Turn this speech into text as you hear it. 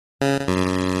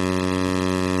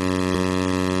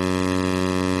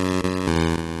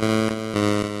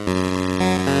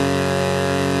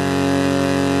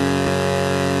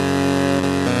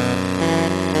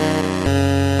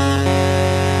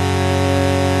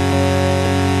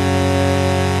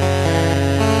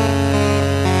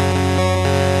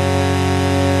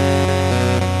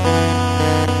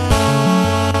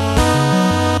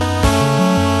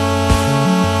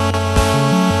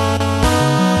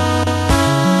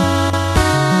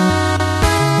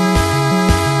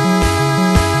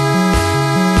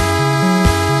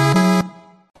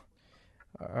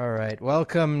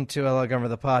Welcome to Elegum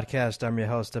the podcast. I'm your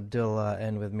host Abdullah,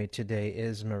 and with me today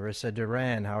is Marisa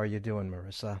Duran. How are you doing,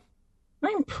 Marisa?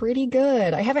 I'm pretty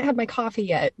good. I haven't had my coffee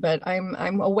yet, but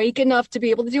I'm awake enough to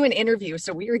be able to do an interview,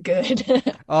 so we're good.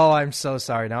 Oh, I'm so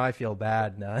sorry. Now I feel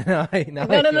bad. No.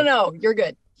 You're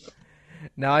good.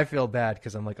 Now I feel bad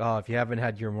because I'm like, oh, if you haven't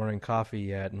had your morning coffee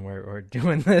yet, and we're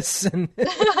doing this, and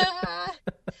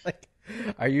like,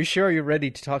 are you sure you're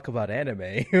ready to talk about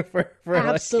anime?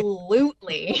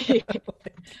 Absolutely.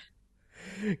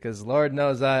 Because Lord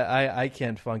knows I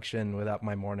can't function without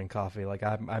my morning coffee. Like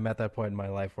I'm at that point in my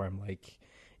life where I'm like,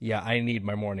 yeah, I need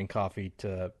my morning coffee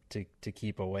to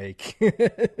keep awake,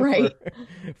 Right.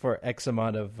 for X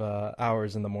amount of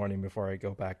hours in the morning before I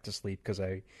go back to sleep. Because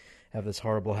I have this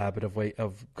horrible habit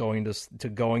of going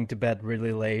to bed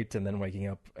really late and then waking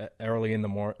up early in the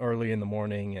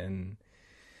morning, and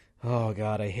oh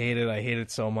God, I hate it. I hate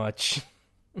it so much.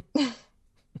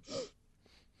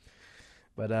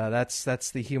 But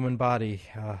that's the human body.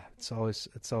 It's always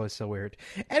so weird.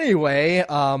 Anyway,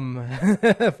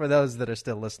 for those that are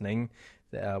still listening,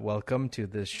 welcome to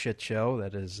this shit show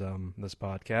that is this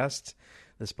podcast.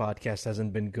 This podcast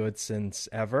hasn't been good since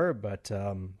ever, but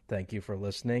thank you for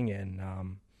listening.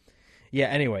 And yeah,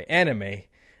 anyway, anime.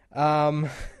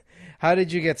 How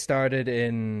did you get started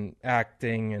in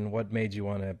acting, and what made you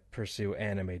want to pursue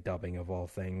anime dubbing of all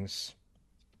things?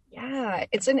 Yeah,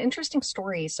 it's an interesting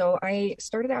story. So I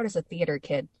started out as a theater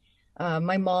kid.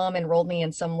 My mom enrolled me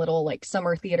in some little like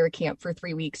summer theater camp for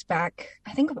 3 weeks back,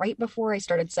 I think right before I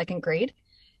started second grade.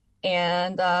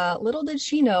 And little did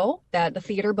she know that the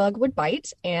theater bug would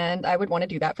bite and I would want to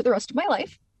do that for the rest of my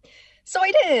life. So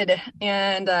I did,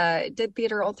 and did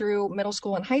theater all through middle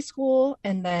school and high school.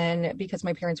 And then because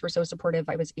my parents were so supportive,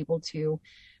 I was able to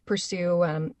pursue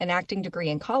an acting degree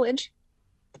in college.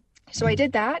 So I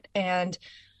did that. And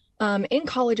in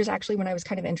college is actually when I was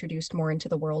kind of introduced more into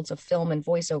the worlds of film and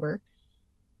voiceover.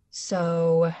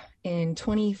 So in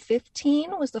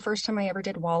 2015 was the first time I ever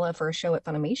did Walla for a show at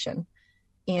Funimation.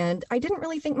 And I didn't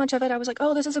really think much of it. I was like,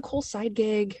 oh, this is a cool side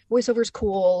gig. Voiceover's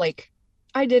cool. Like,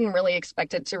 I didn't really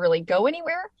expect it to really go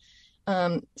anywhere.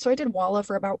 So I did Walla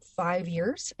for about 5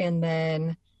 years. And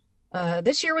then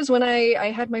this year was when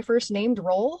I had my first named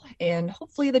role, and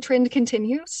hopefully the trend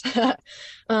continues.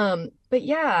 But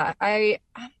yeah, I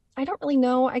don't really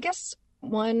know. I guess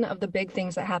one of the big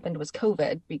things that happened was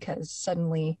COVID, because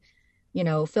suddenly,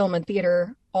 film and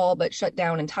theater all but shut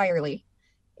down entirely.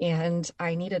 And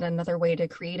I needed another way to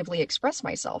creatively express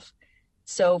myself.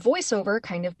 So voiceover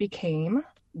kind of became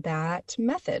that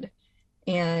method.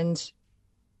 And,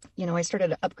 I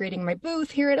started upgrading my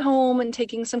booth here at home and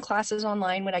taking some classes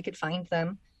online when I could find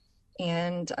them.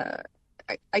 And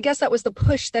I guess that was the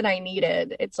push that I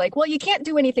needed. It's like, well, you can't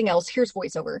do anything else. Here's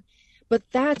voiceover. But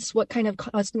that's what kind of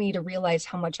caused me to realize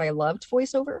how much I loved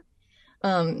voiceover,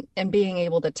 and being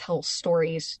able to tell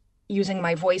stories using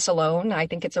my voice alone. I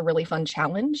think it's a really fun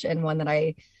challenge and one that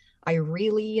I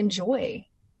really enjoy.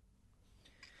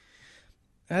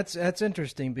 That's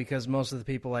interesting, because most of the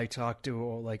people I talk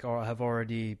to have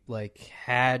already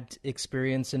had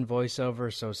experience in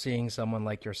voiceover. So seeing someone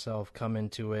like yourself come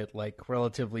into it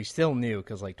relatively still new,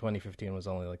 because 2015 was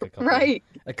only Right.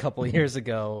 a couple years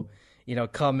ago.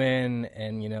 Come in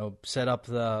and set up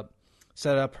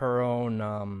her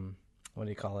own what do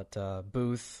you call it,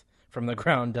 booth from the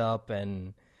ground up,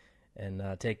 and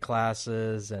take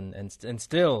classes and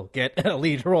still get a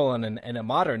lead role in a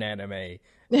modern anime.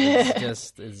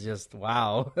 It's just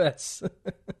wow. That's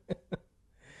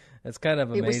kind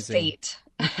of amazing. It was fate.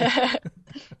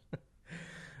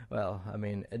 Well, I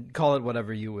mean, call it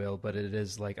whatever you will, but it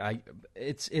is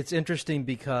it's interesting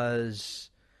because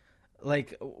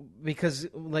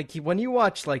when you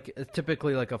watch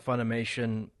typically a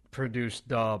Funimation produced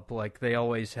dub, they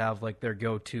always have their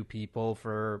go-to people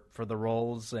for the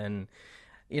roles, and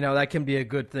that can be a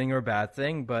good thing or a bad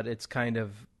thing, but it's kind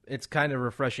of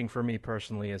refreshing for me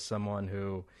personally, as someone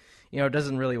who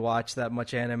doesn't really watch that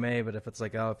much anime. But if it's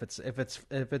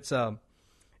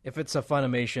if it's a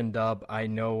Funimation dub, I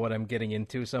know what I'm getting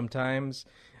into sometimes.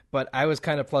 but I was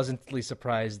kind of pleasantly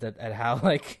surprised at how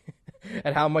like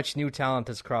at how much new talent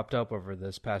has cropped up over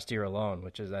this past year alone,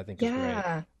 which is I think is great.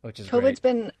 Yeah. Which is COVID's great.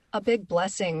 been a big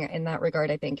blessing in that regard,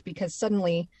 I think, because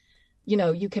suddenly,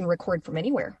 you can record from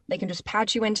anywhere. They can just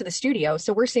patch you into the studio.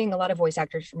 So we're seeing a lot of voice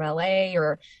actors from LA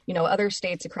or, other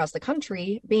states across the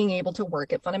country being able to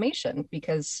work at Funimation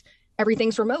because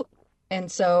everything's remote.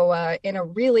 And so, in a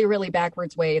really, really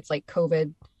backwards way, it's like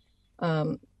COVID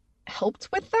um, helped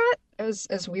with that,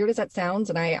 as weird as that sounds.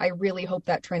 And I really hope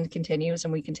that trend continues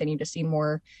and we continue to see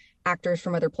more actors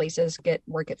from other places get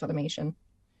work at Funimation.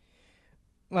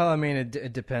 Well, I mean,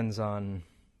 it depends on.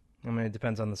 I mean, it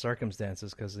depends on the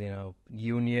circumstances because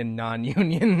union,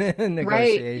 non-union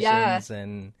Right. Yeah.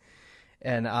 negotiations,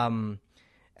 and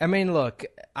I mean, look,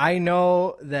 I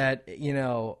know that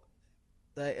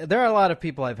there are a lot of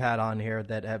people I've had on here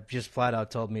that have just flat out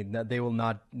told me that they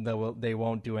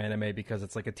won't do anime because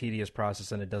it's like a tedious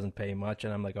process and it doesn't pay much,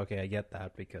 and I'm like, okay, I get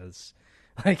that because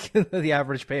like the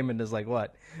average payment is like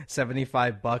what,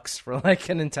 $75 for like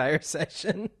an entire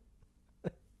session.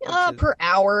 Which is, Per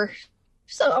hour.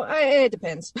 So it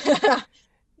depends.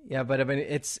 yeah, but I mean,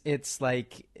 it's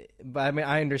like, but I mean,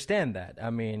 I understand that. I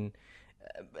mean,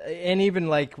 and even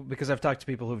like because I've talked to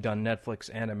people who've done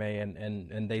Netflix anime,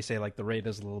 and they say like the rate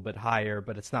is a little bit higher,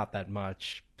 but it's not that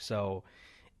much. So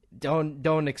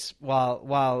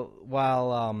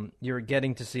while you're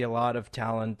getting to see a lot of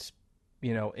talent,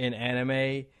 in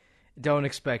anime, don't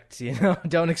expect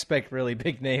don't expect really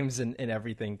big names in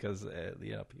everything because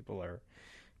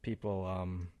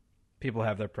people people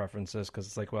have their preferences because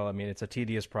it's like, well, I mean, it's a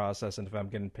tedious process, and if I'm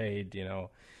getting paid,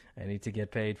 I need to get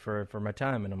paid for my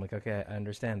time, and I'm like, okay, I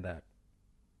understand that.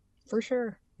 For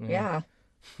sure. Yeah. Yeah.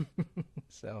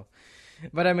 So,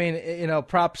 but I mean,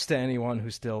 props to anyone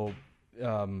who still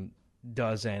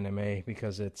does anime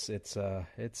because it's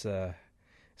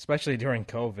especially during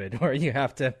COVID where you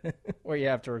have to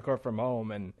record from home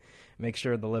and make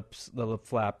sure the lip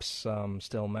flaps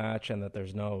still match and that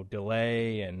there's no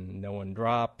delay and no one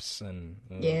drops and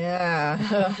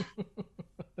Yeah.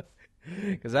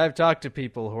 because I've talked to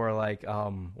people who are like,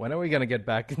 when are we gonna get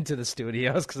back into the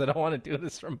studios? Because I don't want to do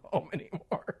this from home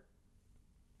anymore.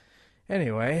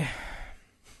 Anyway,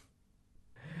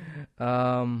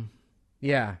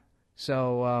 yeah.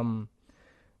 So,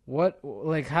 what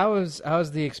like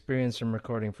how's the experience from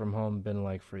recording from home been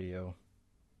like for you?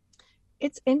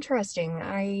 It's interesting.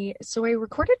 I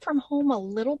recorded from home a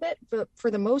little bit, but for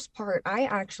the most part, I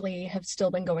actually have still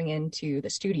been going into the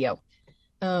studio.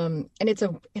 And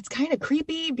it's kind of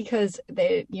creepy because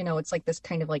it's like this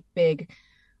kind of like big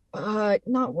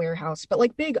not warehouse, but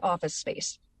like big office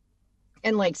space.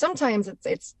 And like sometimes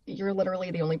it's you're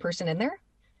literally the only person in there.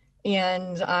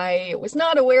 And I was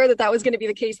not aware that that was going to be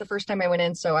the case the first time I went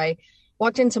in. So I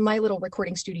walked into my little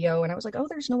recording studio and I was like, oh,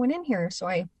 there's no one in here. So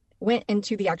I went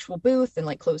into the actual booth and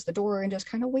like closed the door and just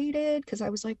kind of waited because I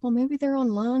was like, well, maybe they're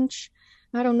on lunch.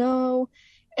 I don't know.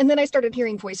 And then I started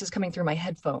hearing voices coming through my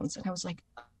headphones and I was like,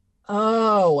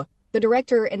 oh, the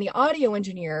director and the audio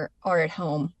engineer are at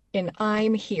home and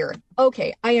I'm here.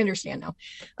 Okay, I understand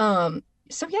now.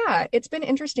 So yeah, it's been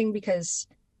interesting because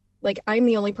like I'm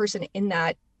the only person in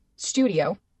that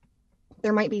studio.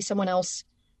 There might be someone else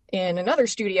in another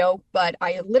studio, but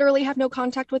I literally have no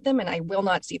contact with them and I will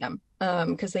not see them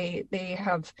because they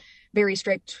have very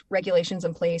strict regulations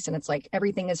in place and it's like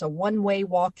everything is a one-way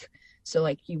walk. So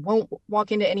like you won't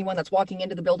walk into anyone that's walking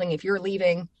into the building if you're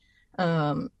leaving.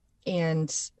 And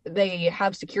they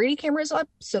have security cameras up,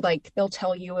 so like they'll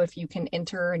tell you if you can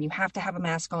enter and you have to have a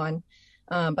mask on.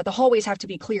 But the hallways have to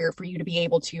be clear for you to be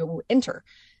able to enter.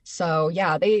 So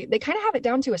yeah, they kind of have it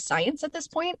down to a science at this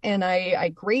point, and I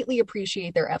greatly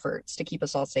appreciate their efforts to keep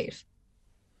us all safe.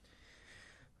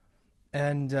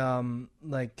 And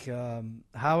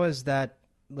how is that?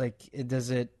 Like,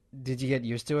 did you get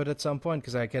used to it at some point?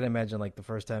 Because I can imagine like the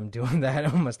first time doing that,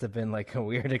 it must have been like a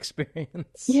weird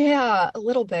experience. Yeah, a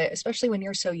little bit, especially when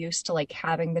you're so used to like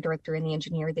having the director and the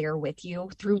engineer there with you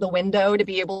through the window to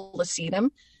be able to see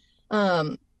them.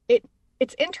 Um,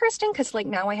 it's interesting because like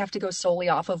now I have to go solely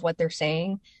off of what they're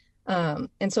saying.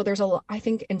 And so I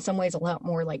think in some ways a lot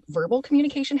more like verbal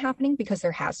communication happening because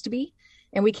there has to be,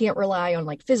 and we can't rely on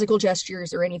like physical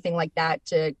gestures or anything like that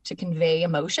to convey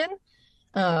emotion.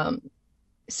 Um,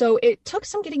 so it took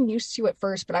some getting used to at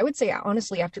first, but I would say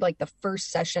honestly after like the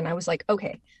first session, I was like,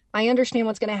 okay, I understand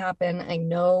what's going to happen. I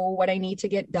know what I need to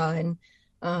get done.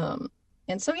 Um,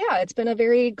 and so, yeah, it's been a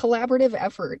very collaborative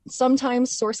effort.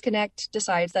 Sometimes Source Connect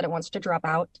decides that it wants to drop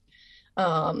out.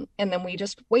 And then we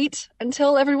just wait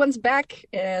until everyone's back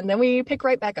and then we pick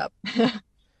right back up.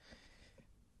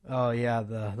 Oh yeah,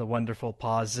 the wonderful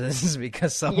pauses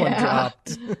because someone Yeah,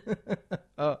 dropped.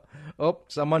 Oh, oh,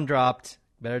 someone dropped.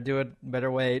 Better do it. Better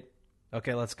wait.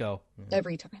 Okay, let's go.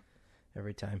 every time.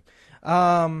 Every time.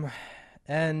 Um,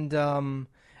 and and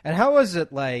how was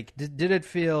it like? Did it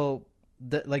feel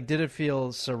like did it feel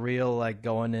surreal like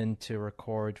going in to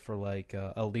record for like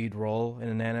a lead role in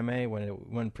an anime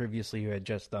when previously you had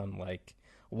just done like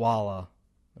Walla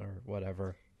or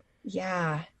whatever?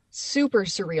 Yeah, super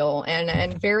surreal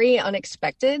and very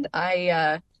unexpected.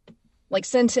 I like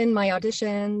sent in my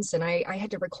auditions and I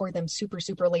had to record them super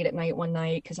late at night one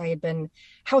night because I had been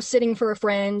house sitting for a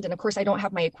friend. And of course, I don't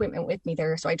have my equipment with me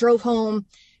there. So I drove home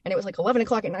and it was like 11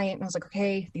 o'clock at night. And I was like,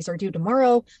 okay, these are due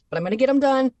tomorrow, but I'm going to get them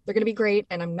done. They're going to be great.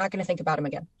 And I'm not going to think about them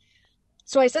again.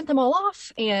 So I sent them all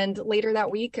off. And later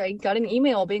that week, I got an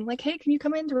email being like, hey, can you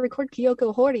come in to record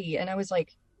Kyoko Hori? And I was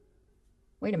like,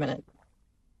 wait a minute.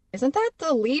 Isn't that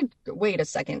the lead? Wait a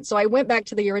second. So I went back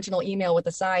to the original email with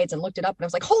the sides and looked it up and I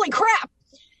was like, holy crap.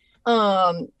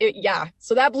 Yeah,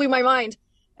 so that blew my mind.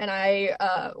 And I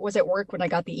was at work when I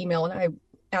got the email and I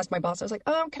asked my boss, I was like,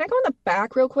 can I go in the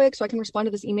back real quick so I can respond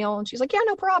to this email? And she's like, yeah,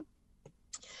 no problem.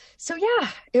 So yeah,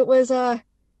 it was I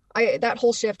that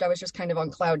whole shift I was just kind of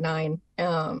on cloud nine.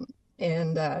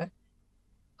 And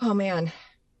oh man,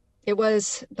 it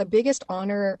was the biggest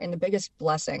honor and the biggest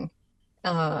blessing.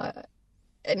 Uh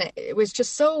and it was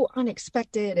just so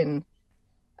unexpected and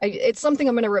it's something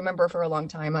I'm going to remember for a long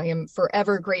time. I am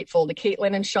forever grateful to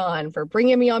Caitlin and Sean for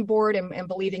bringing me on board and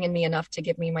believing in me enough to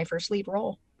give me my first lead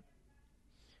role.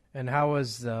 And how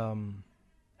was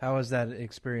that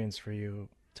experience for you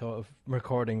to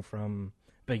recording from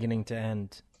beginning to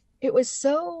end? It was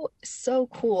so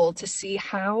cool to see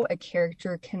how a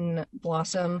character can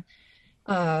blossom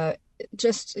uh,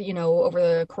 just, over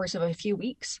the course of a few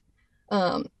weeks.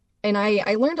 Um, and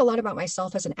I learned a lot about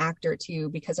myself as an actor too,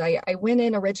 because I went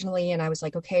in originally and I was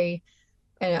like, okay,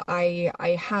 and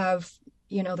I have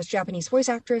this Japanese voice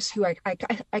actress who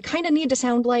I kind of need to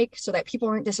sound like so that people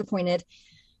aren't disappointed,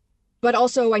 but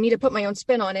also I need to put my own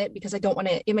spin on it because I don't want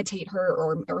to imitate her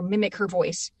or mimic her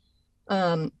voice.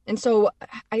 And so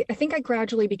I think I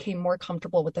gradually became more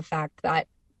comfortable with the fact that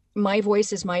my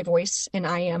voice is my voice and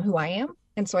I am who I am.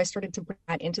 And so I started to bring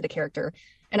that into the character.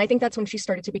 And I think that's when she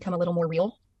started to become a little more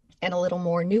real and a little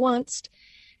more nuanced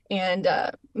and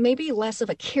maybe less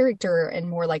of a character and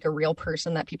more like a real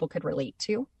person that people could relate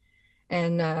to.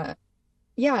 And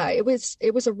yeah, it was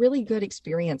a really good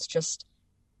experience just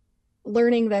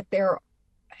learning that there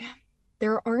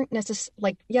aren't necessarily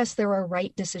like yes, there are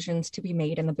right decisions to be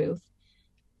made in the booth,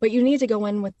 but you need to go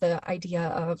in with the idea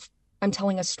of I'm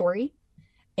telling a story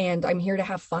and I'm here to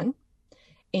have fun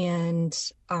and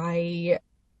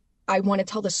I want to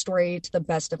tell the story to the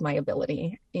best of my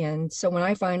ability. And so when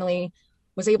I finally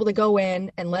was able to go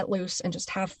in and let loose and just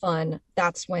have fun,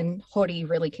 that's when Hori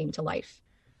really came to life.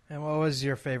 And what was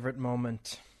your favorite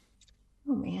moment?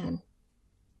 Oh man.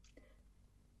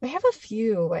 I have a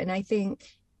few, and I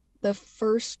think the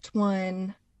first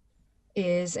one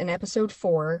is in episode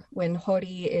 4 when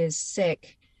Hori is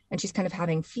sick and she's kind of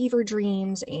having fever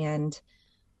dreams and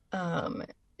um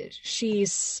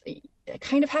she's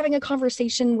kind of having a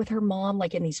conversation with her mom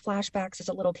like in these flashbacks as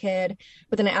a little kid,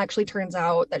 but then it actually turns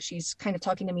out that she's kind of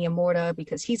talking to Miyamura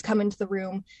because he's come into the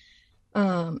room.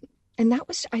 And that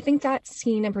was, I think that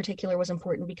scene in particular was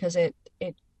important because it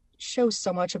shows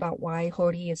so much about why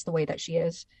Hori is the way that she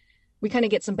is. We kind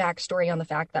of get some backstory on the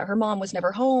fact that her mom was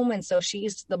never home, and so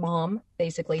she's the mom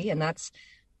basically, and that's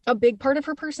a big part of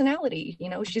her personality.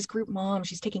 She's group mom,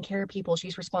 she's taking care of people,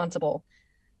 she's responsible.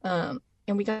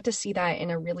 And we got to see that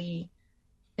in a really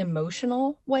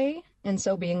emotional way, and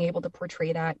so being able to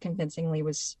portray that convincingly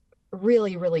was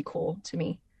really cool to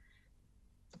me.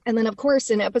 And then, of course,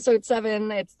 in episode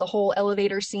 7, it's the whole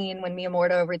elevator scene when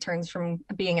Miyamura returns from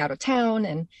being out of town.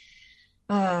 And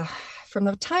from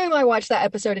the time I watched that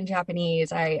episode in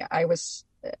Japanese, I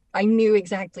knew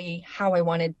exactly how I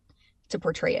wanted to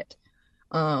portray it.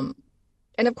 And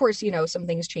of course, some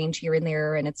things change here and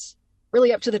there, and it's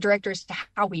really up to the directors to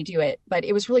how we do it. But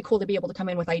it was really cool to be able to come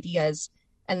in with ideas,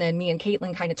 and then me and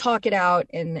Caitlin kind of talk it out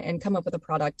and come up with a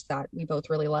product that we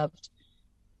both really loved.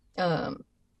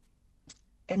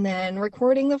 And then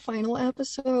recording the final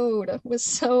episode was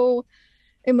so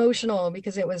emotional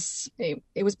because it was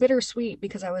bittersweet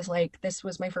because I was like, this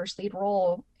was my first lead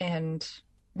role and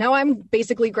now I'm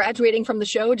basically graduating from the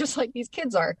show just like these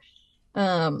kids are.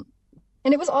 And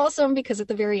it was awesome because at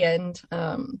the very end,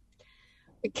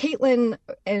 Caitlin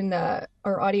and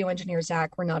our audio engineer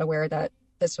Zach were not aware that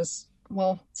this was,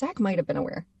 well, Zach might have been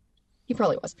aware, he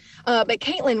probably was, but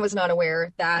Caitlin was not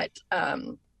aware that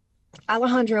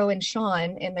Alejandro and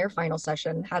Sean in their final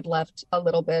session had left a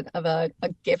little bit of a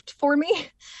gift for me.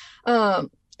 Um,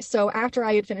 so after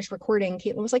I had finished recording,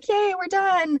 Caitlin was like, "Yay, we're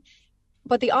done!"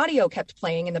 But the audio kept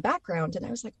playing in the background, and I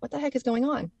was like, "What the heck is going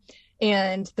on?"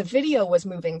 And the video was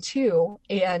moving too.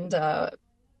 And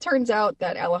turns out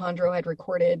that Alejandro had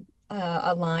recorded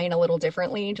a line a little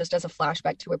differently, just as a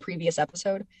flashback to a previous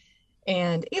episode.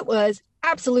 And it was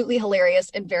absolutely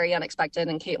hilarious and very unexpected.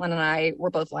 And Caitlin and I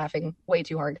were both laughing way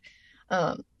too hard.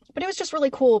 But it was just really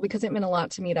cool because it meant a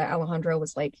lot to me that Alejandro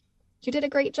was like, "You did a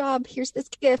great job. Here's this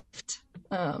gift."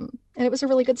 And it was a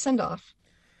really good send off.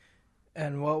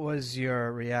 And what was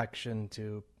your reaction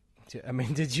to? I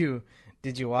mean, did you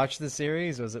watch the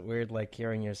series? Was it weird, like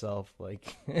hearing yourself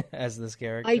like as this I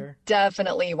character?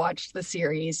 definitely watched the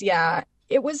series. Yeah,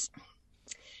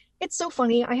 it's so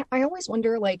funny. I always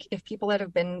wonder, like, if people that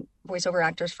have been voiceover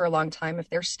actors for a long time, if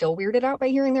they're still weirded out by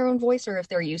hearing their own voice or if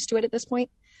they're used to it at this point.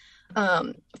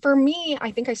 For me,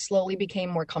 I think I slowly became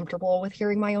more comfortable with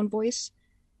hearing my own voice.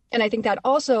 And I think that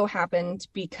also happened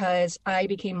because I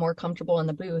became more comfortable in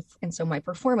the booth. And so my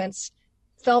performance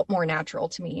felt more natural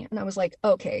to me. And I was like,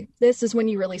 okay, this is when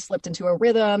you really slipped into a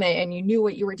rhythm and you knew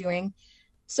what you were doing.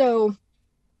 So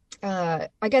I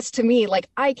guess to me, like,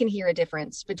 I can hear a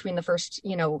difference between the first,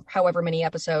 however many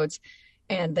episodes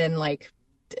and then like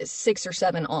 6 or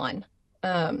 7 on.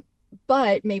 Um,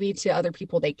 but maybe to other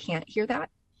people, they can't hear that.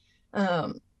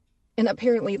 Um, and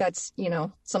apparently that's,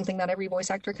 something that every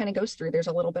voice actor kind of goes through. There's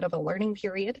a little bit of a learning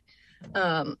period,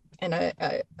 and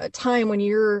a time when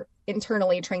you're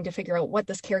internally trying to figure out what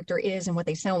this character is and what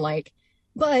they sound like.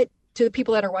 But to the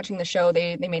people that are watching the show,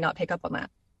 they may not pick up on that.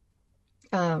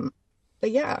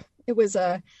 But yeah, it was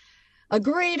a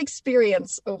great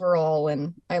experience overall,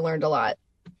 and I learned a lot.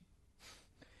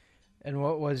 And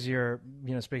what was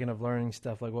speaking of learning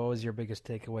stuff, like what was your biggest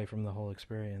takeaway from the whole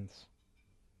experience?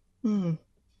 Hmm.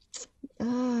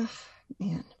 Uh,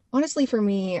 Man, honestly, for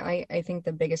me, I think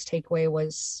the biggest takeaway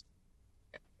was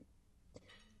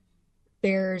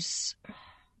there's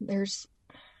there's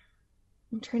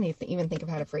I'm trying to even think of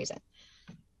how to phrase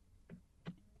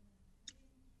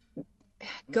it.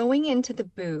 Going into the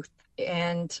booth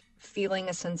and feeling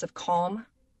a sense of calm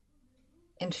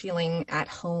and feeling at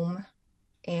home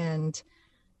and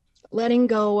letting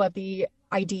go of the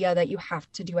idea that you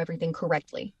have to do everything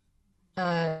correctly.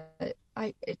 Uh,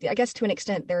 I guess to an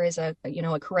extent there is a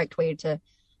correct way to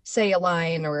say a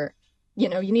line, or you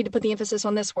need to put the emphasis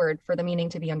on this word for the meaning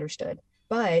to be understood.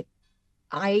 But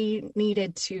I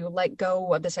needed to let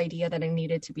go of this idea that I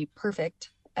needed to be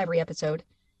perfect every episode,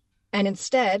 and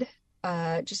instead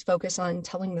just focus on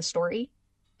telling the story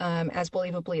as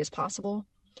believably as possible,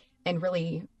 and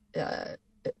really uh,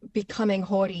 becoming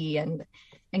Hori and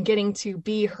getting to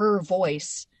be her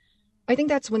voice. I think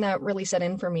that's when that really set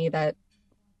in for me, that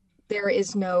there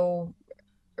is no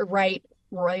right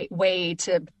way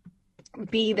to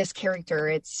be this character.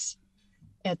 It's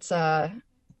a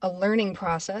learning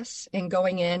process, and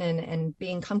going in and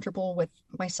being comfortable with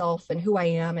myself and who I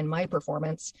am and my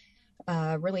performance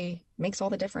really makes all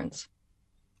the difference.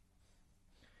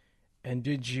 And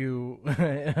did you?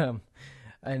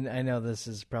 I know this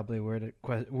is probably a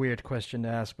weird question to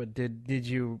ask, but did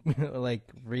you like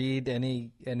read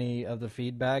any of the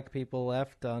feedback people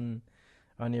left on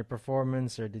your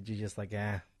performance, or did you just like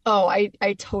ah? Oh,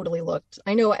 I totally looked.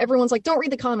 I know everyone's like, "Don't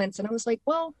read the comments," and I was like,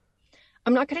 well,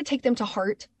 I'm not going to take them to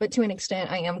heart, but to an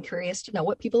extent, I am curious to know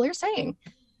what people are saying.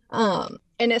 And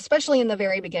especially in the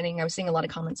very beginning, I was seeing a lot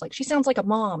of comments like, "She sounds like a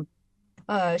mom.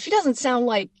 She doesn't sound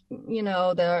like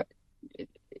the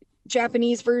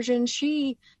Japanese version.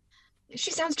 She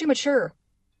sounds too mature."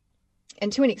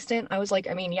 And to an extent, I was like,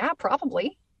 I mean, yeah,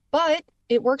 probably, but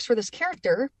it works for this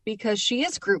character because she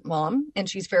is group mom and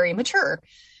she's very mature.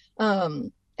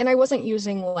 And I wasn't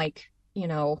using like,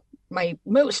 my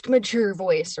most mature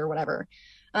voice or whatever.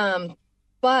 Um,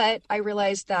 but I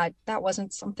realized that that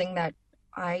wasn't something that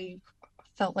I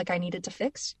felt like I needed to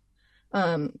fix.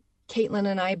 Um, Caitlin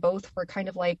and I both were kind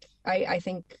of like, I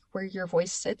think where your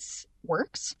voice sits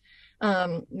works.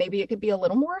 Maybe it could be a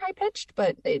little more high pitched,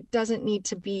 but it doesn't need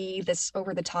to be this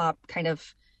over the top kind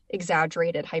of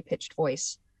exaggerated high pitched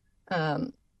voice.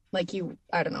 Like you,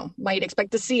 I don't know, might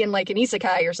expect to see in like an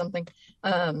isekai or something.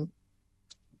 Um,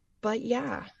 but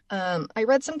yeah, I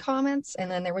read some comments, and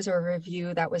then there was a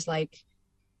review that was like,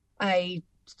 I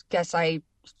guess I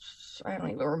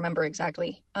don't even remember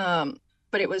exactly.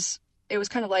 But it was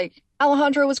kind of like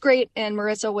Alejandro was great and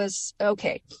Marissa was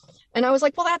okay. And I was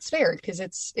like, well, that's fair because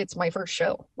it's my first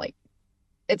show. Like,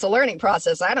 it's a learning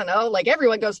process. I don't know, like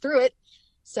everyone goes through it.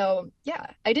 So yeah,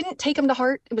 I didn't take them to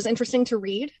heart. It was interesting to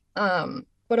read.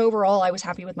 But overall, I was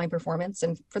happy with my performance,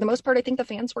 and for the most part, I think the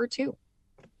fans were too.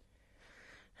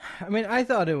 I mean, I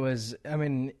thought it was. I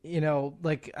mean,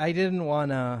 like I didn't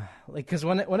want to like because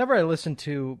whenever I listen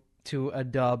to a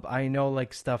dub, I know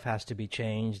like stuff has to be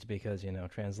changed because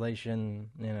translation,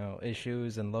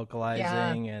 issues and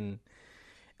Yeah, localizing and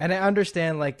I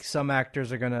understand like some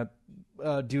actors are gonna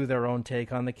do their own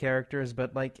take on the characters,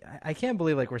 but like I can't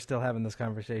believe like we're still having this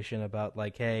conversation about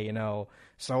like, hey,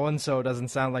 so and so doesn't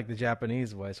sound like the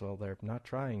Japanese voice. Well, they're not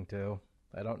trying to.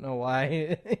 I don't know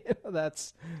why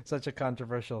that's such a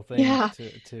controversial thing yeah,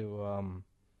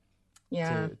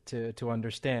 yeah. to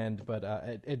understand, but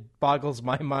it boggles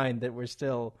my mind that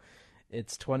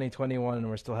it's 2021 and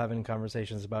we're still having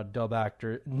conversations about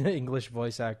English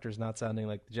voice actors not sounding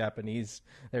like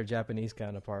their Japanese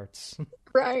counterparts.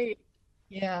 Right.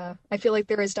 Yeah, I feel like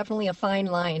there is definitely a fine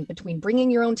line between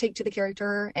bringing your own take to the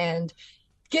character and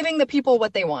giving the people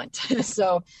what they want.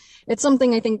 So it's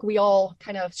something I think we all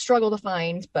kind of struggle to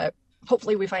find, but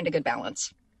hopefully we find a good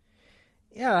balance.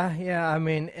 Yeah, yeah. I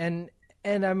mean, and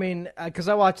I mean, because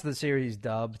I watched the series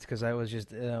dubbed, because I was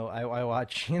just, I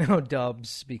watch,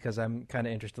 dubs because I'm kind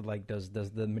of interested. Like, does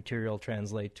the material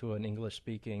translate to an English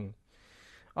speaking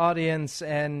audience?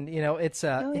 And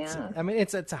Oh yeah. I mean,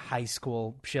 it's a high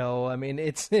school show. I mean,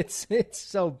 it's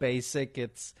so basic.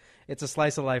 It's a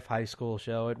slice of life high school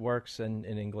show. It works in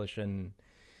English, and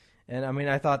I mean,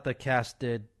 I thought the cast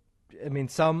did. I mean,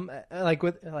 some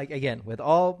again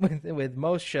with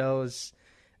most shows,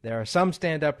 there are some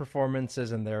stand-up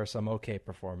performances and there are some okay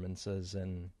performances,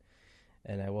 and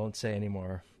I won't say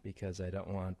anymore because I don't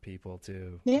want people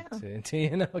Yeah.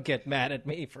 to get mad at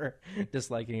me for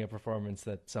disliking a performance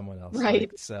that someone else Right.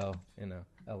 liked. So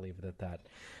I'll leave it at that.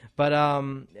 But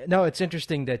no, it's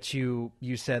interesting that you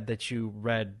said that you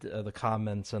read the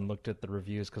comments and looked at the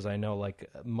reviews, because I know like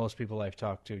most people I've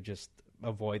talked to just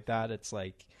avoid that. It's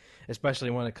like, especially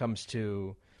when it comes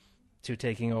to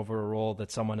taking over a role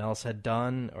that someone else had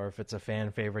done, or if it's a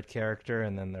fan favorite character,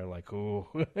 and then they're like, "Ooh,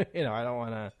 I don't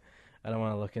want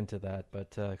to look into that."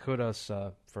 But kudos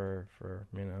for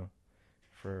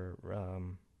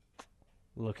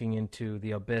looking into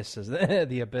the abyss, as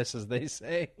the abyss, as they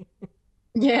say.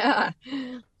 Yeah,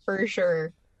 for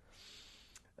sure.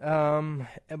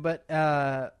 But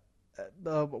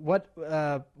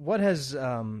what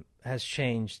has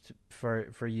changed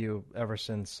for you ever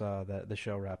since the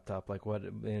show wrapped up? Like, what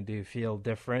do you feel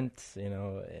different?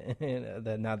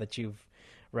 That now that you've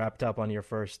wrapped up on your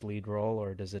first lead role,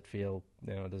 or does it feel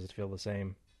the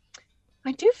same?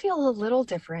 I do feel a little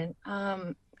different.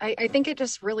 I think it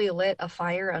just really lit a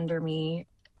fire under me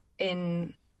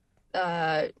in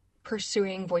uh,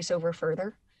 pursuing voiceover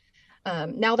further.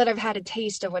 Now that I've had a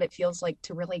taste of what it feels like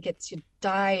to really get to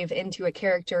dive into a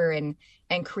character and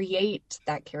create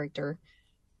that character,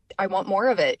 I want more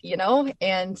of it,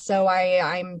 And so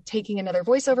I'm taking another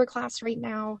voiceover class right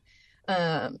now.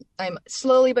 I'm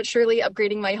slowly but surely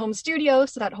upgrading my home studio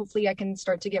so that hopefully I can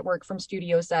start to get work from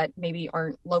studios that maybe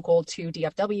aren't local to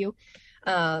DFW.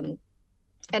 Um,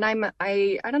 and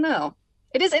I don't know.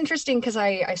 It is interesting because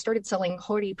I started selling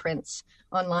Hori prints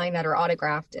online that are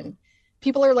autographed, and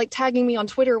people are like tagging me on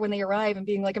Twitter when they arrive and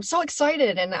being like, "I'm so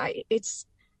excited!" And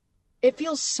it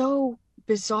feels so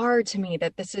bizarre to me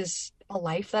that this is a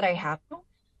life that I have,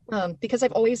 because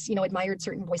I've always admired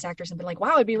certain voice actors and been like,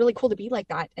 "Wow, it'd be really cool to be like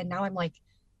that." And now I'm like,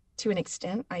 to an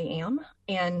extent, I am,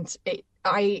 and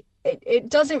it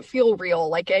doesn't feel real.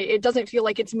 Like it doesn't feel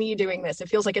like it's me doing this. It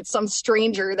feels like it's some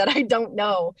stranger that I don't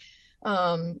know.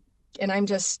 Um, and I'm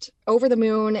just over the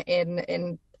moon,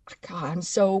 and God, I'm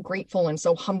so grateful and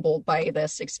so humbled by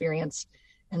this experience.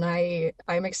 And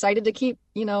I'm excited to keep,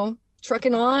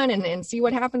 trucking on and see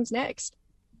what happens next.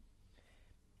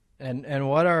 And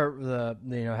what are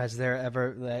has there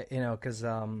ever because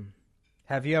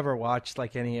have you ever watched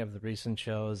like any of the recent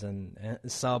shows and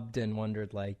subbed and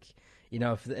wondered like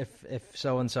if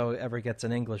so and so ever gets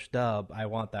an English dub, I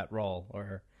want that role,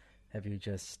 or have you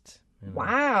just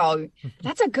Wow,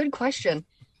 that's a good question.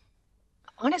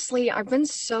 Honestly, I've been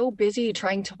so busy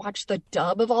trying to watch the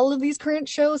dub of all of these current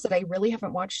shows that I really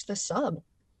haven't watched the sub.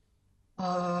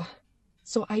 Uh,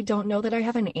 so I don't know that I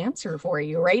have an answer for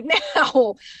you right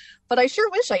now, but I sure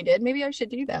wish I did. Maybe I should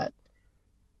do that.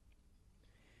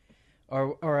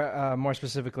 or more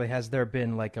specifically, has there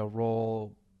been like a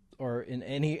role or in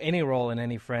any role in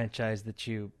any franchise that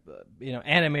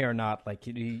anime or not, like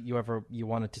you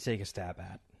wanted to take a stab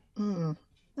at? Mm,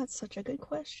 that's such a good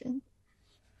question.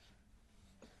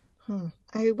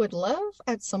 I would love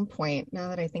at some point, now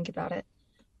that I think about it,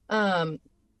 um,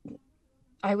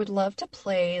 I would love to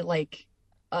play like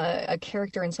a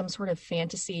character in some sort of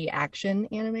fantasy action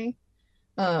anime.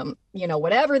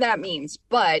 Whatever that means.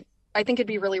 But I think it'd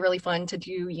be really, really fun to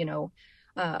do,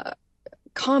 uh,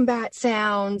 combat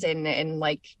sounds and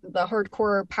like the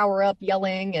hardcore power up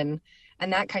yelling and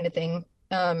that kind of thing.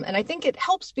 And I think it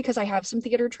helps because I have some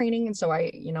theater training, and so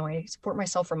I support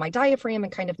myself from my diaphragm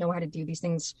and kind of know how to do these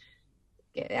things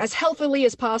as healthily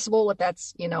as possible, if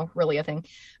that's really a thing.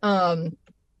 Um,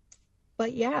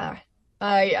 but yeah,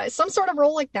 some sort of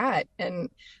role like that, and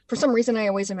for some reason, I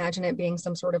always imagine it being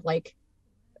some sort of like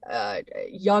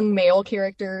young male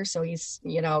character, so he's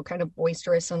kind of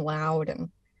boisterous and loud, and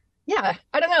yeah,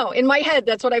 I don't know. In my head,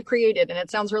 that's what I've created, and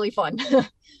it sounds really fun.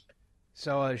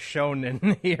 So a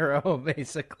shonen hero,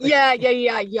 basically. Yeah, yeah,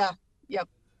 yeah, yeah. Yep.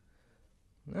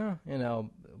 No,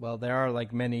 well, there are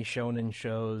like many shonen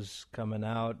shows coming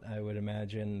out. I would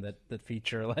imagine that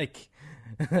feature like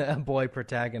a boy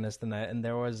protagonist, and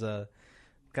there was a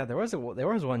God, there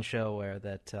was one show where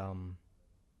that now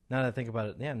that I think about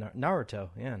it, yeah, Naruto,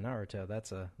 yeah, Naruto.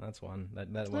 That's one that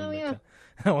Oh one yeah.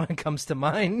 that one comes to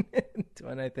mind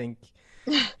when I think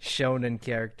shonen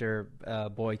character,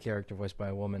 boy character voiced by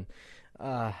a woman.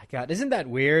 God, isn't that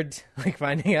weird? Like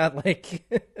finding out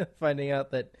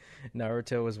that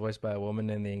Naruto was voiced by a woman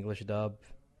in the English dub.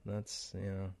 That's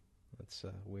that's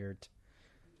weird.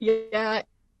 Yeah,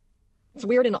 it's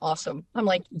weird and awesome. I'm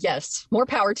like, yes, more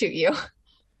power to you.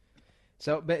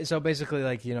 So basically,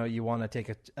 like you want to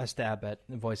take a stab at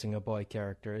voicing a boy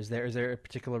character. Is there a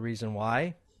particular reason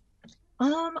why?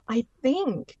 I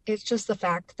think it's just the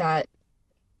fact that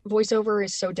voiceover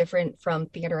is so different from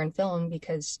theater and film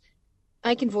because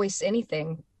I can voice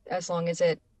anything as long as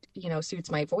it,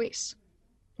 suits my voice.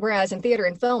 Whereas in theater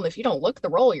and film, if you don't look the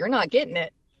role, you're not getting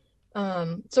it.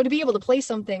 So to be able to play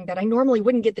something that I normally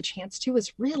wouldn't get the chance to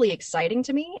is really exciting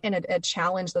to me and a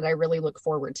challenge that I really look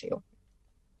forward to.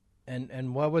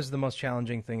 And what was the most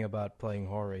challenging thing about playing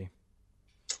Hori?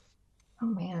 Oh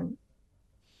man.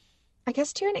 I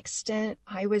guess to an extent,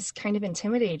 I was kind of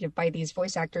intimidated by these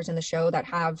voice actors in the show that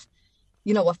have,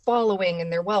 a following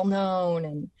and they're well known.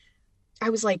 And I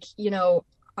was like,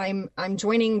 I'm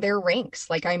joining their ranks.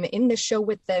 Like I'm in the show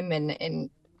with them, and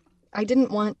I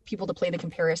didn't want people to play the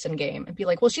comparison game and be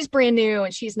like, well, she's brand new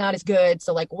and she's not as good,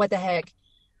 so like what the heck.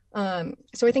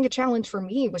 So I think a challenge for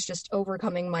me was just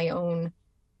overcoming my own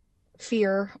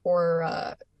fear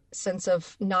or sense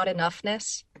of not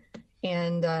enoughness,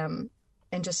 and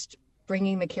just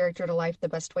bringing the character to life the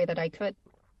best way that I could.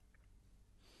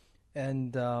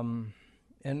 And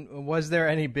was there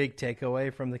any big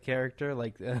takeaway from the character,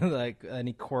 like like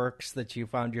any quirks that you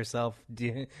found yourself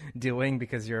doing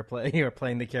because you were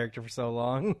playing the character for so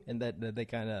long, and that they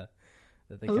kind of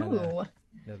that they kind of Ooh.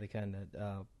 that they kind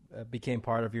of became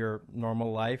part of your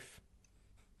normal life?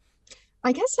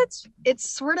 I guess it's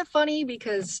sort of funny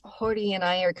because Hori and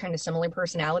I are kind of similar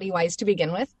personality wise to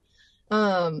begin with.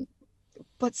 Um,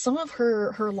 but some of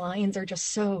her lines are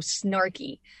just so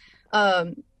snarky.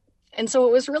 Um, and so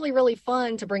it was really, really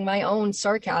fun to bring my own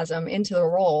sarcasm into the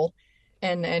role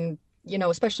and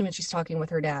especially when she's talking with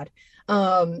her dad.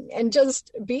 And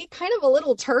just be kind of a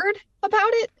little turd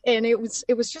about it. And it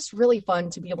was just really fun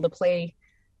to be able to play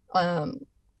um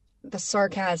the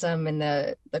sarcasm and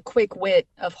the quick wit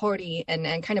of Hori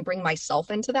and kind of bring myself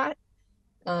into that.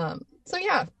 So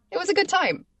yeah, it was a good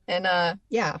time. And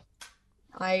yeah,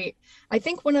 I I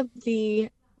think one of the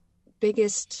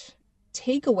biggest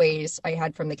takeaways I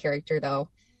had from the character though,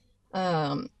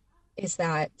 um, is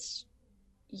that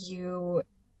you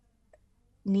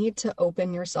need to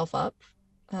open yourself up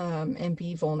and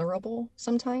be vulnerable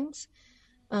sometimes.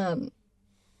 Um,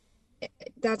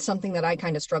 that's something that I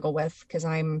kind of struggle with because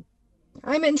I'm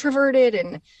introverted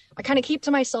and I kind of keep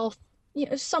to myself,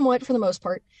 somewhat for the most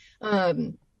part.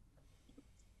 Um,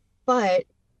 but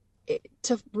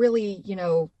to really,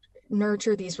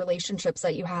 nurture these relationships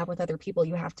that you have with other people,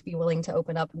 you have to be willing to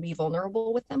open up and be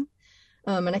vulnerable with them.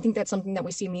 And I think that's something that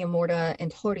we see Miyamura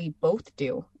and Hori both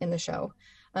do in the show.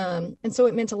 And so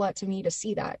it meant a lot to me to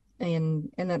see that,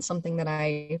 and that's something that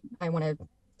I want to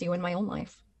do in my own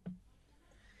life.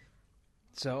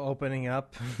 So opening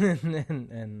up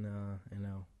and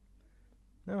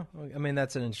no, I mean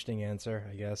that's an interesting answer,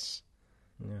 I guess.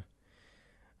 Yeah.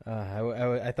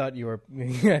 I thought you were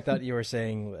I thought you were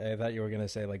gonna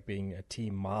say like being a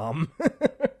team mom.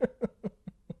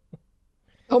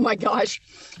 Oh my gosh.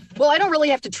 Well, I don't really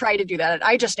have to try to do that.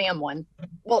 I just am one.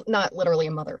 Well, not literally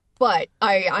a mother, but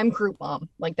I'm group mom.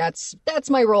 Like that's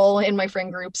my role in my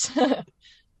friend groups.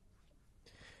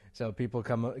 So people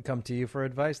come to you for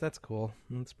advice. That's cool.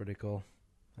 That's pretty cool,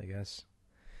 I guess.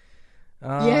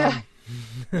 Yeah. Um,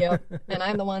 Yep. And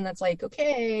I'm the one that's like,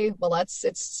 okay, well,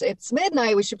 it's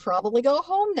midnight. We should probably go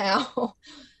home now.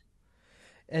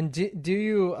 And do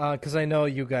you, because I know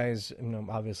you guys,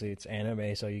 obviously it's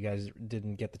anime, so you guys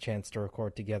didn't get the chance to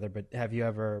record together, but have you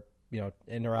ever,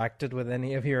 interacted with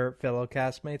any of your fellow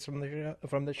castmates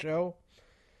from the show?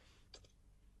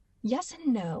 Yes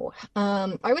and no.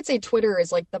 I would say Twitter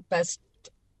is like the best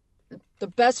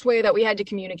way that we had to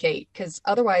communicate because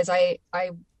otherwise I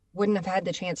wouldn't have had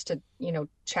the chance to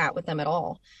chat with them at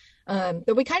all.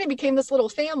 But we kind of became this little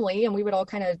family, and we would all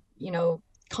kind of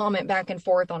comment back and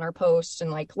forth on our posts and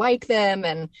like them,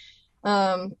 and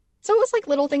so it was like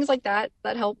little things like that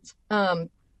that helped.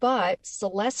 But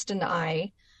Celeste and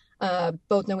I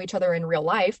both know each other in real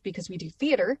life because we do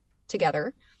theater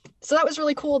together. So that was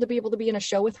really cool to be able to be in a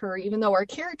show with her, even though our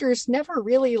characters never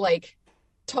really like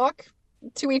talk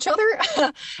to each other.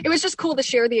 It was just cool to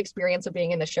share the experience of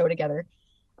being in the show together.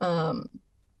 Um,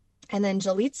 and then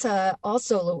Jalitza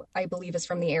also, I believe, is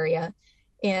from the area,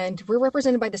 and we're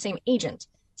represented by the same agent.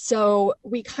 So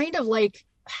we kind of like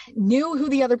knew who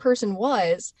the other person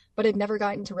was, but had never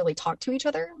gotten to really talk to each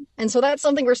other. And so that's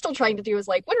something we're still trying to do is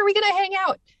like, when are we going to hang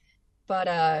out?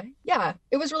 But yeah,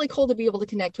 it was really cool to be able to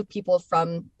connect with people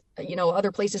from,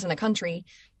 other places in the country,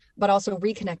 but also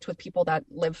reconnect with people that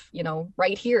live,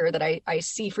 right here that I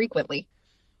see frequently.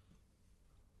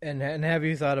 And have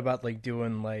you thought about like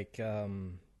doing like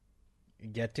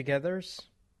get-togethers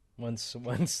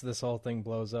once this whole thing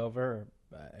blows over?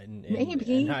 And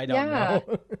Maybe, I don't yeah.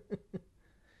 know.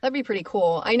 That'd be pretty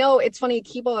cool. I know it's funny,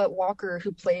 Kiba Walker,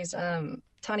 who plays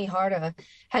Tani Hara,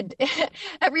 had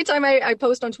every time I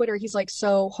post on Twitter, he's like,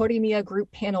 so Horimiya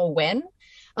group panel when?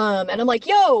 And I'm like,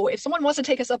 yo, if someone wants to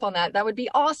take us up on that, that would be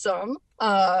awesome.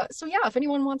 So yeah, if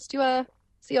anyone wants to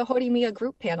see a Horimiya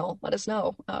group panel, let us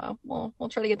know. We'll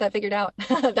try to get that figured out.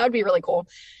 That would be really cool.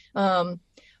 Um,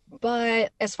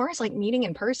 but as far as like meeting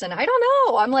in person, I don't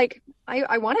know. I'm like,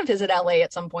 I want to visit LA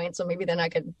at some point, so maybe then I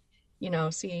could,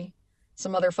 see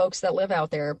some other folks that live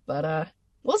out there. But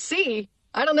we'll see.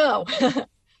 I don't know.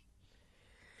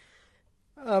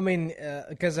 I mean,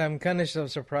 because I'm kind of so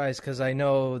surprised because I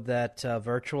know that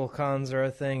virtual cons are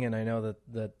a thing, and I know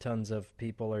that tons of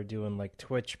people are doing like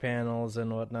Twitch panels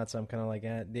and whatnot. So I'm kind of like,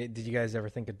 did you guys ever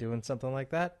think of doing something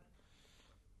like that?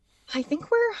 I think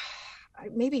we're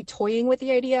maybe toying with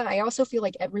the idea. I also feel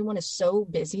like everyone is so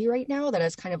busy right now that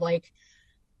it's kind of like,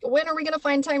 when are we going to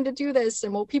find time to do this?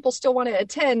 And will people still want to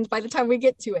attend by the time we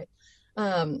get to it?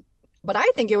 Um, but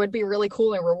I think it would be really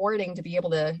cool and rewarding to be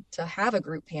able to have a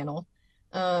group panel.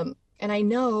 And I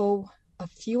know a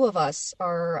few of us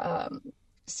are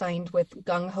signed with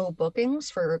Gung Ho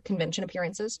Bookings for convention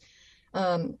appearances.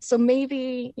 So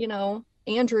maybe,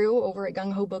 Andrew over at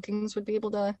Gung Ho Bookings would be able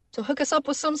to hook us up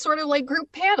with some sort of like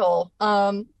group panel.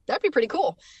 That'd be pretty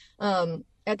cool.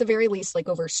 At the very least, like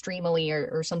over Streamily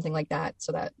or something like that,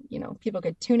 so that, people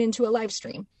could tune into a live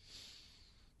stream.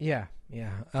 Yeah,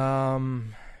 yeah.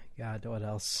 God, what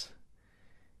else?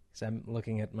 Because I'm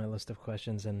looking at my list of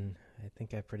questions, and I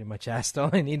think I pretty much asked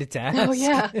all I needed to ask. Oh,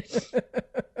 yeah.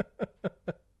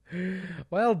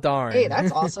 Well, darn. Hey,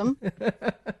 that's awesome.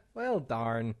 Well,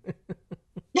 darn.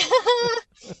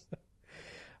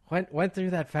 Went through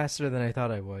that faster than I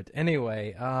thought I would.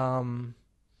 Anyway,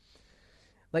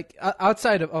 like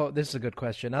outside of this is a good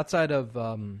question. Outside of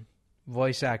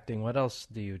voice acting, what else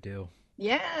do you do?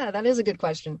 Yeah, that is a good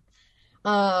question.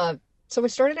 So I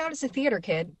started out as a theater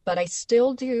kid, but I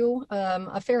still do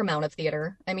a fair amount of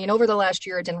theater. I mean, over the last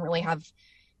year, I didn't really have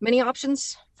many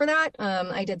options for that.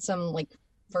 I did some like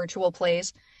virtual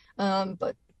plays,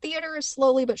 but theater is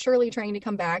slowly but surely trying to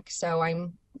come back. So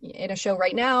I'm in a show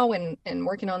right now and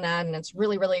working on that, and it's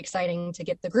really, really exciting to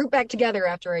get the group back together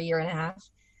after a year and a half.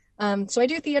 So I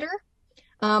do theater.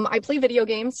 I play video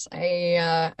games. I'm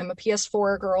a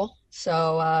PS4 girl,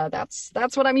 so that's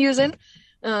what I'm using.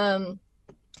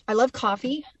 I love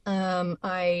coffee.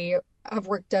 I have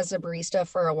worked as a barista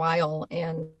for a while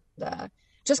and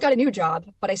just got a new job,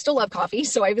 but I still love coffee.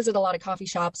 So I visit a lot of coffee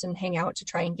shops and hang out to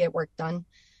try and get work done.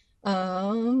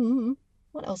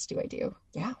 What else do I do?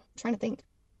 Yeah, I'm trying to think.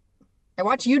 I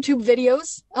watch YouTube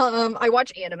videos. I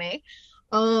watch anime.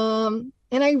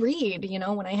 And I read,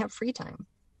 when I have free time.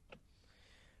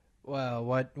 Well,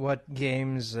 what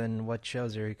games and what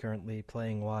shows are you currently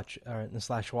playing,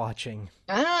 slash watching?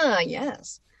 Ah,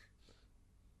 yes.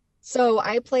 So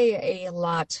I play a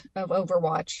lot of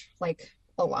Overwatch, like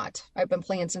a lot. I've been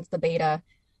playing since the beta.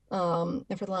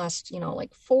 And for the last,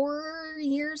 like 4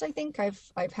 years, I think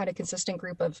I've had a consistent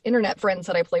group of internet friends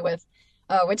that I play with,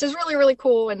 which is really, really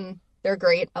cool, and they're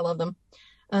great. I love them.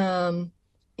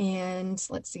 And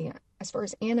let's see, as far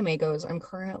as anime goes, I'm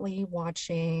currently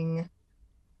watching,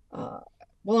 I'm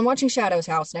watching Shadow's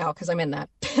House now because I'm in that.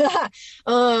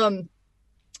 Oh,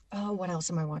 what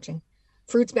else am I watching?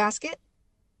 Fruits Basket.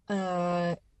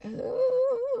 Uh,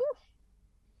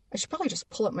 I should probably just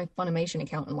pull up my Funimation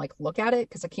account and like look at it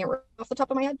because I can't remember off the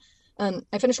top of my head.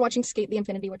 I finished watching Skate the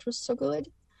Infinity, which was so good.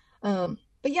 But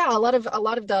yeah, a lot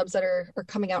of dubs that are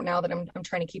coming out now that I'm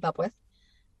trying to keep up with.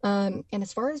 And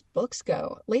as far as books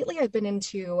go, lately I've been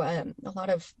into a lot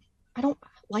of, I don't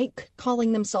like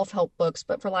calling them self-help books,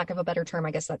 but for lack of a better term,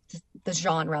 I guess that's the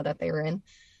genre that they were in.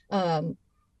 Um,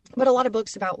 but a lot of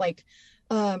books about like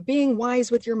being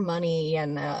wise with your money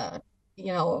and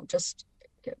just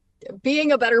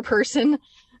being a better person,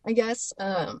 I guess.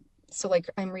 So like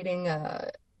I'm reading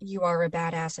You Are a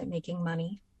Badass at Making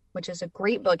Money, which is a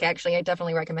great book actually. I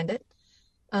definitely recommend it.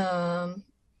 Um,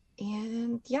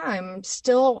 and yeah, I'm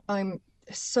so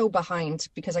behind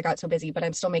because I got so busy, but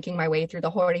I'm still making my way through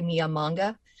the Horimiya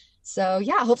manga. So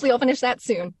yeah, hopefully I'll finish that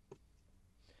soon.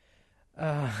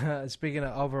 Speaking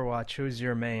of Overwatch, who's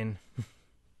your main?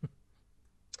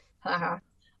 Haha.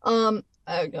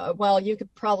 Well, you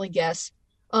could probably guess.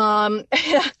 But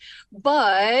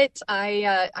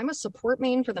I'm a support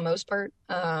main for the most part.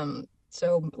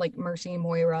 So like Mercy,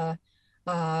 Moira,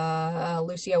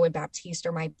 Lucio, and Baptiste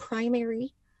are my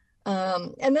primary.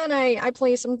 And then I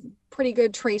play some pretty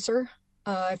good Tracer,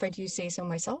 if I do say so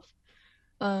myself.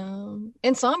 And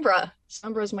Sombra.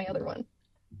 Sombra is my other one.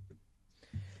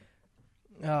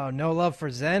 Oh, no love for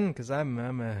Zen because I'm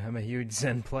a huge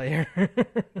Zen player.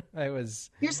 I was.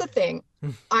 Here's the thing.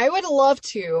 I would love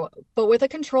to, but with a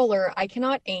controller, I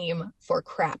cannot aim for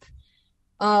crap.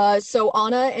 So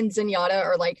Ana and Zenyatta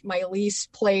are like my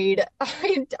least played.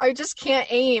 I just can't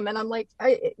aim, and I'm like,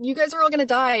 you guys are all gonna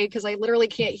die because I literally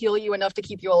can't heal you enough to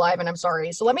keep you alive, and I'm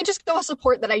sorry. So let me just go a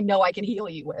support that I know I can heal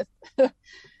you with.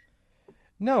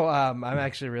 No, I'm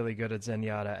actually really good at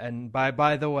Zenyatta. And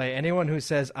by the way, anyone who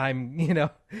says I'm,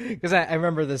 because I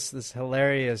remember this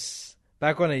hilarious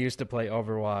back when I used to play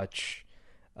Overwatch,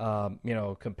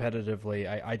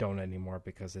 competitively. I don't anymore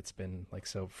because it's been like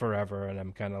so forever, and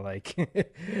I'm kind of like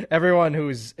everyone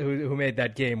who made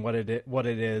that game what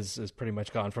it is pretty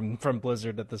much gone from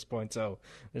Blizzard at this point. So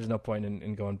there's no point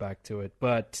in going back to it.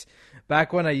 But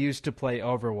back when I used to play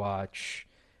Overwatch.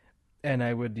 And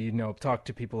I would, talk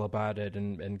to people about it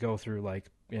and go through like,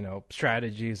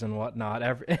 strategies and whatnot.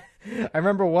 I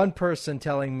remember one person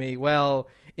telling me, well,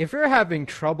 if you're having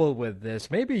trouble with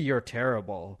this, maybe you're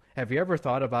terrible. Have you ever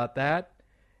thought about that?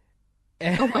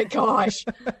 Oh my gosh.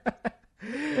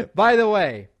 By the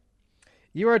way,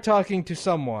 you are talking to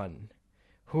someone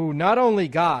who not only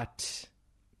got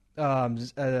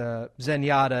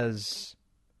Zenyatta's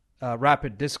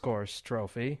Rapid Discourse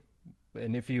trophy.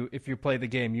 And if you play the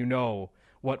game, you know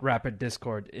what Rapid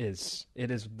Discord is. It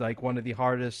is like one of the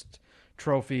hardest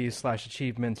trophies /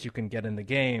 achievements you can get in the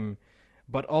game,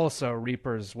 but also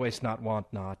Reaper's Waste Not Want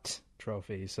Not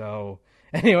trophy. So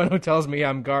anyone who tells me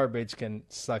I'm garbage can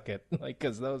suck it,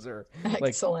 because those are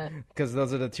excellent. Because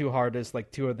those are the two hardest,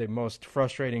 two of the most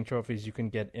frustrating trophies you can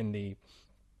get in the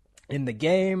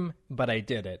game. But I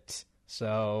did it,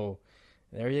 so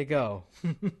there you go.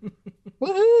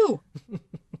 Woohoo!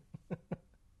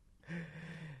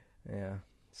 Yeah,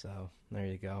 so there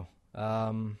you go.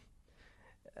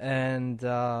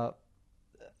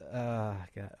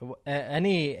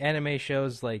 Any anime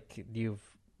shows like you've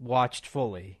watched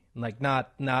fully, like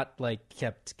not like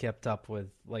kept up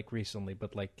with like recently,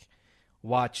 but like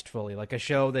watched fully, like a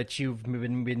show that you've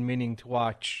been meaning to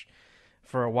watch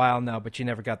for a while now, but you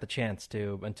never got the chance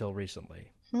to until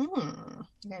recently. I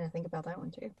gotta think about that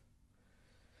one too.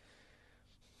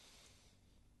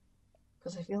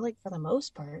 Because I feel like for the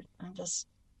most part, I'm just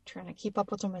trying to keep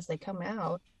up with them as they come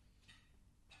out.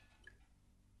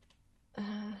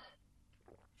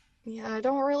 Yeah, I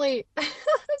don't really. I'm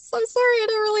so sorry, I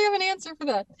don't really have an answer for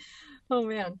that. Oh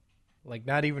man. Like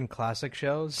not even classic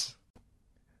shows?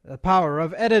 The power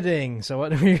of editing. So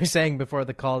what were you saying before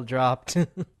the call dropped?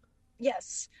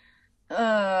 Yes.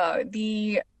 I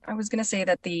was gonna say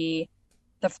that the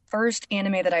first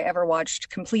anime that I ever watched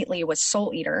completely was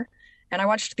Soul Eater. And I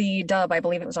watched the dub, I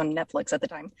believe it was on Netflix at the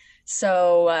time.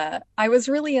 So I was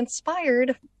really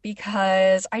inspired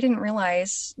because I didn't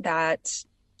realize that,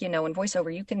 in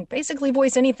voiceover, you can basically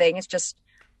voice anything. It's just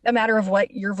a matter of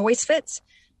what your voice fits.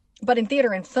 But in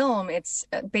theater and film, it's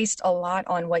based a lot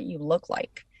on what you look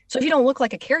like. So if you don't look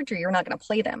like a character, you're not going to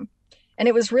play them. And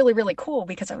it was really, really cool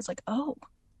because I was like, oh,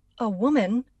 a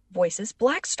woman voices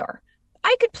Black Star.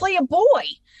 I could play a boy.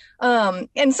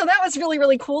 And so that was really,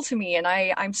 really cool to me. And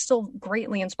I'm still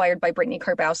greatly inspired by Brittany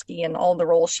Karbowski and all the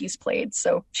roles she's played.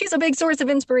 So she's a big source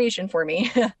of inspiration for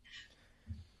me.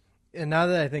 And now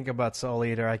that I think about Soul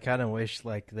Eater, I kind of wish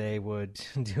like they would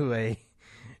do a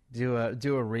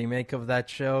remake of that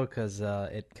show because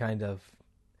it kind of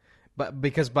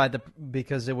but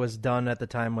because it was done at the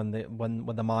time when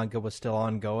the manga was still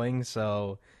ongoing,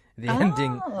 so the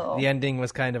ending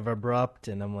was kind of abrupt,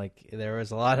 and I'm like, there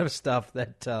was a lot of stuff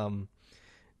that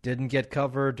didn't get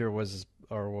covered, or was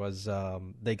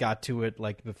they got to it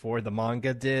like before the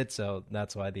manga did, so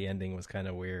that's why the ending was kind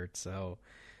of weird. So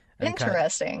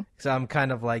Interesting. so I'm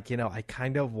kind of like, I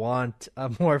kind of want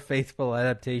a more faithful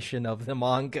adaptation of the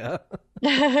manga.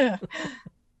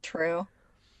 True.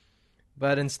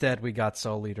 But instead we got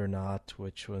Soul Eater Not,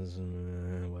 which was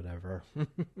whatever.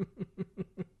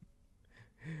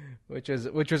 which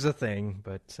was a thing,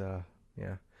 but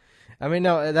yeah. I mean,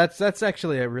 no, that's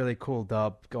actually a really cool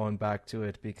dub going back to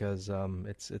it, because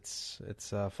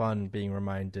it's fun being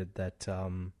reminded that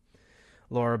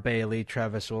Laura Bailey,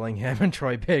 Travis Willingham, and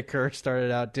Troy Baker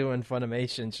started out doing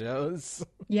Funimation shows.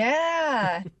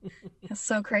 Yeah. It's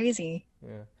so crazy.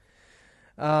 Yeah.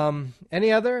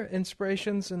 Any other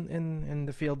inspirations in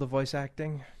the field of voice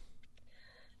acting?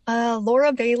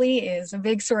 Laura Bailey is a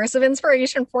big source of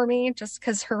inspiration for me, just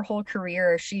because her whole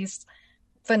career, she's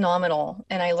phenomenal.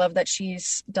 And I love that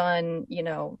she's done,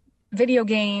 video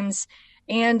games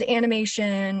and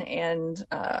animation, and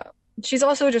she's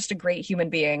also just a great human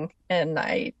being, and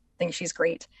I think she's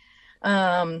great.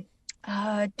 Dawn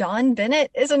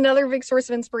Bennett is another big source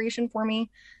of inspiration for me.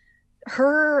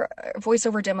 Her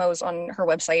voiceover demos on her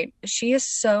website, she is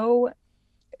so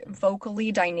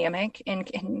vocally dynamic and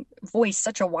can voice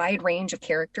such a wide range of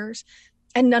characters,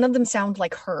 and none of them sound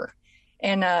like her.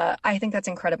 And I think that's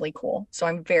incredibly cool. So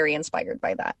I'm very inspired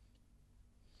by that.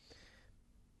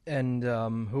 And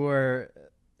who are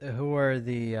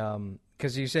the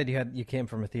because you said you came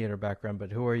from a theater background,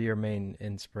 but who are your main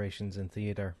inspirations in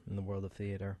theater, in the world of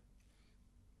theater?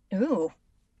 Ooh.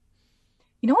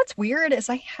 You know what's weird is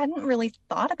I hadn't really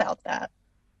thought about that.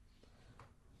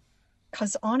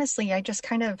 Because honestly, I just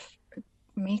kind of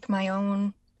make my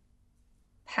own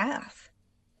path.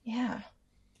 Yeah.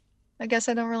 I guess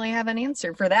I don't really have an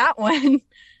answer for that one.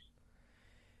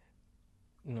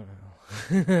 No.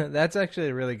 That's actually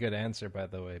a really good answer, by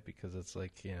the way, because it's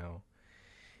like,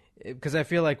 because I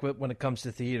feel like when it comes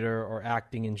to theater or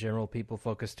acting in general, people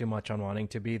focus too much on wanting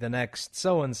to be the next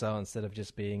so-and-so instead of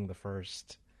just being the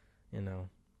first,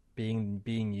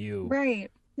 being you.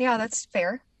 Right. Yeah, that's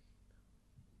fair.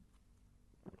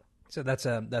 So that's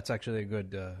actually a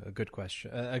good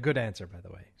question, a good answer, by the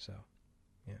way. So,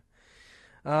 yeah.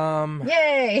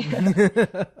 Yay!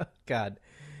 God,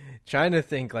 trying to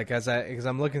think because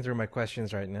I'm looking through my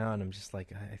questions right now, and I'm just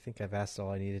like, I think I've asked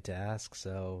all I needed to ask.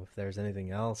 So if there's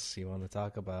anything else you want to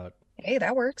talk about, Hey,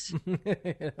 that works.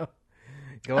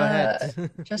 Go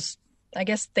ahead. Just, I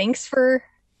guess, thanks for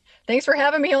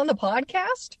having me on the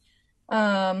podcast.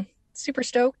 Super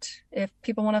stoked. If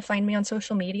people want to find me on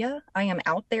social media, I am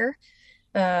out there.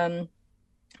 I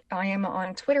am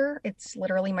on Twitter. It's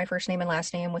literally my first name and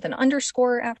last name with an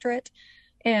underscore after it.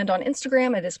 And on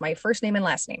Instagram, it is my first name and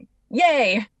last name.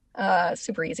 Yay!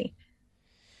 Super easy.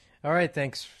 All right.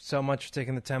 Thanks so much for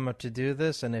taking the time out to do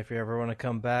this. And if you ever want to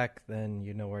come back, then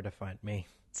you know where to find me.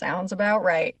 Sounds about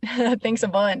right. Thanks a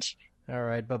bunch. All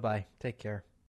right. Bye-bye. Take care.